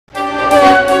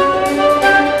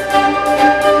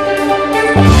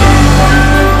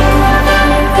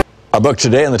Our book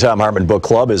today in the Thom Hartmann Book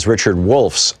Club is Richard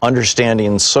Wolff's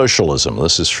Understanding Socialism.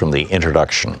 This is from the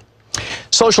introduction.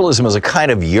 Socialism is a kind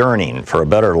of yearning for a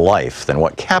better life than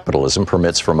what capitalism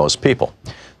permits for most people.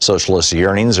 Socialist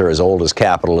yearnings are as old as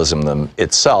capitalism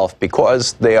itself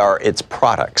because they are its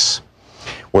products.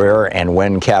 Where and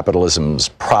when capitalism's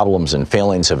problems and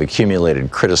failings have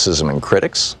accumulated criticism and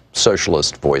critics,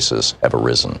 socialist voices have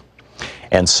arisen.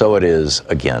 And so it is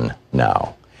again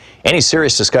now. Any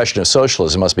serious discussion of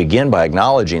socialism must begin by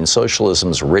acknowledging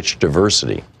socialism's rich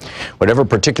diversity. Whatever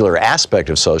particular aspect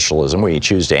of socialism we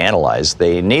choose to analyze,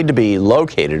 they need to be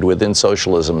located within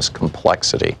socialism's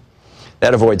complexity.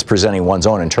 That avoids presenting one's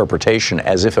own interpretation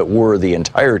as if it were the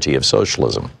entirety of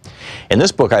socialism. In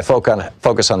this book, I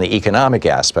focus on the economic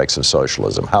aspects of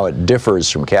socialism, how it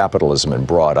differs from capitalism in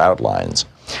broad outlines.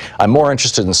 I'm more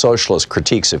interested in socialist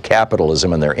critiques of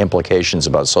capitalism and their implications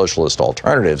about socialist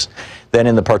alternatives than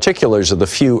in the particulars of the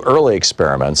few early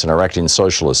experiments in erecting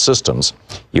socialist systems,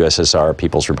 USSR,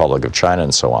 People's Republic of China,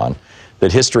 and so on,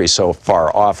 that history so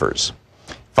far offers.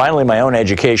 Finally, my own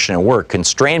education and work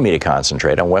constrain me to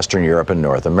concentrate on Western Europe and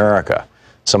North America.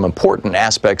 Some important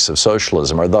aspects of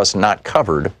socialism are thus not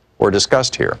covered or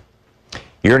discussed here.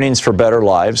 Yearnings for better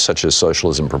lives, such as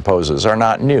socialism proposes, are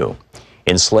not new.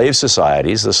 In slave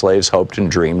societies, the slaves hoped and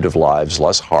dreamed of lives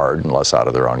less hard and less out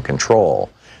of their own control.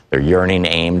 Their yearning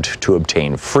aimed to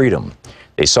obtain freedom.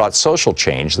 They sought social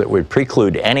change that would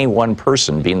preclude any one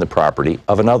person being the property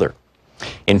of another.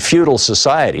 In feudal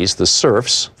societies, the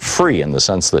serfs, free in the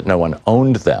sense that no one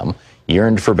owned them,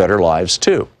 yearned for better lives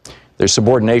too. Their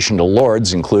subordination to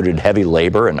lords included heavy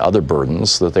labor and other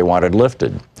burdens that they wanted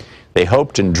lifted. They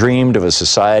hoped and dreamed of a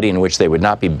society in which they would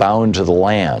not be bound to the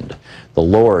land, the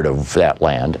lord of that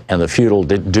land, and the feudal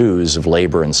dues of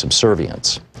labor and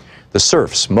subservience. The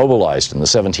serfs mobilized in the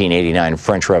 1789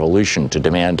 French Revolution to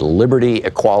demand liberty,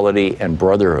 equality, and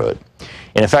brotherhood.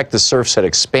 In effect, the serfs had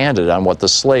expanded on what the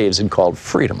slaves had called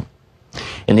freedom.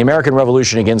 In the American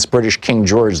Revolution against British King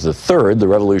George III, the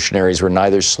revolutionaries were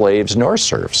neither slaves nor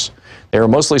serfs. They were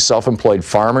mostly self-employed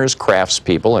farmers,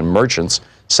 craftspeople, and merchants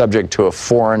subject to a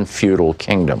foreign feudal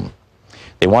kingdom.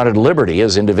 They wanted liberty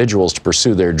as individuals to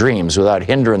pursue their dreams without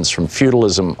hindrance from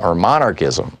feudalism or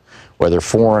monarchism, whether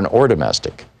foreign or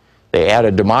domestic. They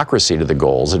added democracy to the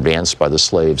goals advanced by the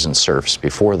slaves and serfs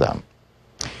before them.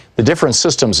 The different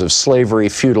systems of slavery,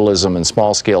 feudalism, and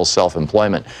small-scale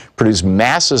self-employment produced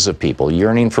masses of people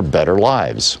yearning for better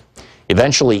lives.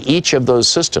 Eventually, each of those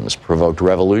systems provoked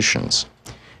revolutions.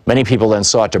 Many people then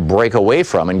sought to break away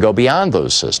from and go beyond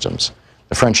those systems.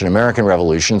 The French and American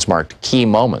revolutions marked key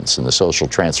moments in the social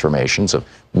transformations of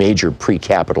major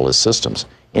pre-capitalist systems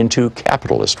into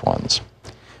capitalist ones.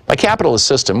 By capitalist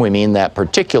system, we mean that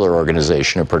particular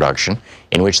organization of production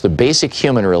in which the basic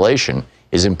human relation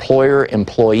is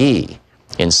employer-employee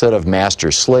instead of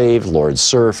master-slave,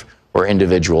 lord-serf, or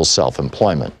individual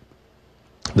self-employment.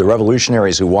 The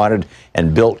revolutionaries who wanted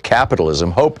and built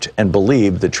capitalism hoped and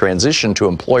believed the transition to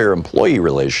employer-employee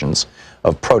relations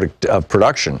of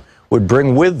production would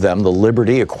bring with them the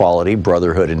liberty, equality,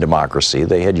 brotherhood, and democracy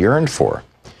they had yearned for.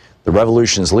 The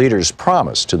revolution's leaders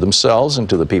promised to themselves and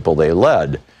to the people they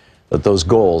led that those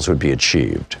goals would be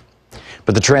achieved.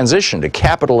 But the transition to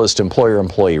capitalist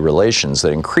employer-employee relations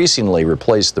that increasingly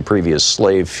replaced the previous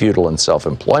slave, feudal, and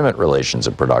self-employment relations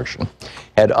of production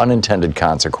had unintended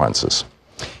consequences.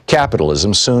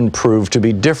 Capitalism soon proved to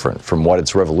be different from what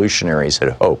its revolutionaries had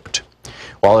hoped.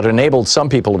 While it enabled some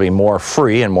people to be more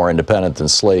free and more independent than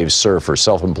slaves, serf, or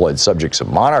self-employed subjects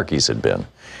of monarchies had been,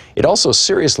 it also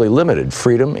seriously limited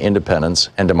freedom, independence,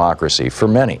 and democracy for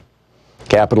many.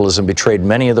 Capitalism betrayed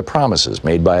many of the promises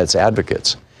made by its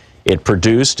advocates. It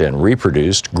produced and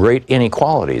reproduced great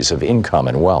inequalities of income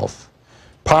and wealth.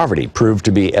 Poverty proved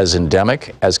to be as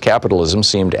endemic as capitalism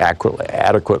seemed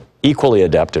equally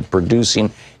adept at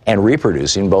producing and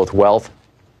reproducing both wealth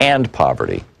and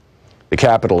poverty. The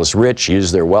capitalist rich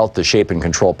used their wealth to shape and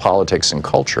control politics and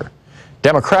culture.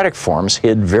 Democratic forms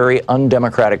hid very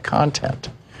undemocratic content.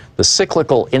 The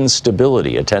cyclical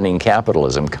instability attending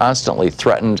capitalism constantly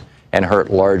threatened and hurt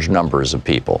large numbers of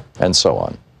people, and so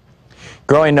on.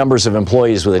 Growing numbers of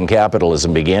employees within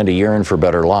capitalism began to yearn for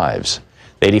better lives.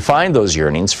 They defined those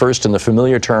yearnings first in the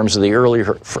familiar terms of the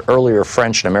earlier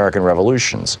French and American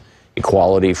revolutions: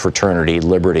 equality, fraternity,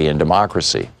 liberty, and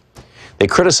democracy. They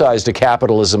criticized a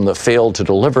capitalism that failed to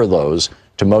deliver those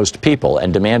to most people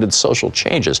and demanded social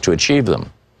changes to achieve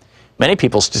them. Many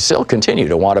people still continue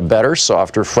to want a better,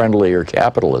 softer, friendlier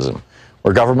capitalism,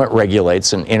 where government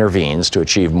regulates and intervenes to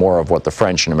achieve more of what the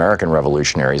French and American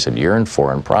revolutionaries had yearned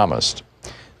for and promised.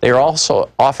 They are also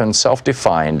often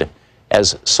self-defined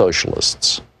as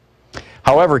socialists.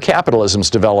 However, capitalism's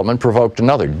development provoked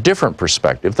another, different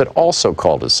perspective that also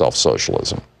called itself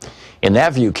socialism. In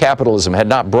that view, capitalism had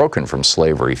not broken from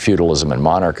slavery, feudalism, and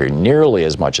monarchy nearly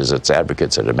as much as its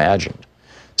advocates had imagined.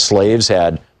 Slavery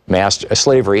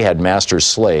had masters'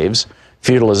 slaves,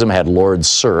 feudalism had lords'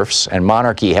 serfs, and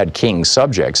monarchy had kings'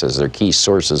 subjects as their key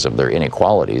sources of their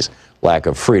inequalities, lack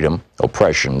of freedom,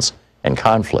 oppressions, and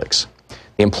conflicts.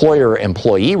 The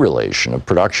employer-employee relation of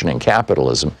production and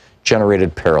capitalism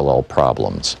generated parallel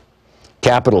problems.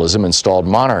 Capitalism installed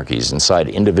monarchies inside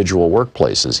individual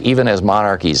workplaces, even as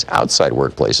monarchies outside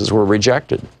workplaces were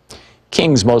rejected.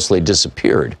 Kings mostly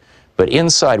disappeared, but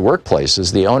inside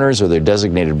workplaces, the owners or their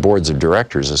designated boards of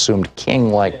directors assumed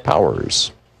king-like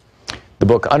powers. The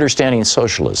book Understanding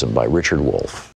Socialism by Richard Wolff.